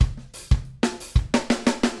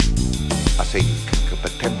say you could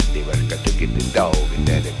pretend they were got to get the dog and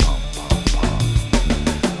daddy pom pom pom.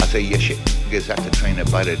 I say your shit gets out the trainer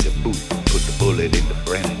by the boot, put the bullet in the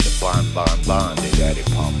brain and the barn, the daddy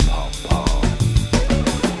pom pom pom.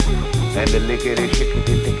 And the lickety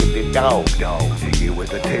shickety dog, nigga with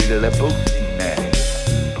the tail of the boot, daddy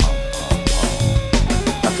pom pom pom.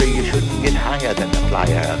 I say you shouldn't get higher than the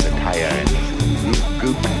flyer of the tire and the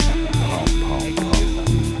goop, pom pom pom.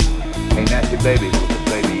 Ain't that the baby with the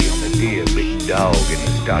baby on the deer, big dog and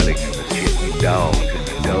the starting of the shitty dog in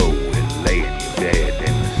the dough and laying you dead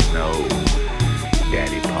in the snow,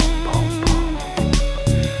 daddy pom pom pom.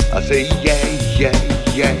 I say yeah,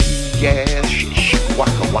 shh,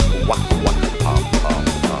 waka waka waka waka pom pom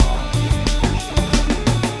pom.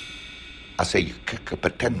 I say you could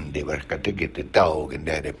pretend they were got to get the dog and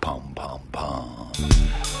daddy pom pom pom.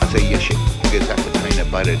 I say your shit gets out the trainer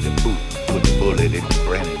by the boot, put the bullet in the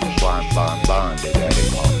brain and the barn, the daddy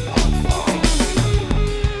pom pom pom.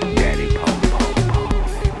 Daddy pom pom pom.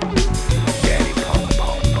 Daddy pom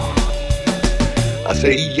pom pom. I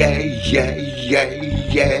say yeah,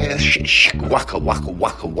 shh, waka waka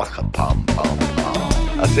waka waka pom pom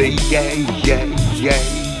pom. I say yeah,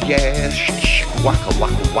 shh, waka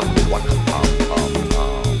waka waka waka pom pom.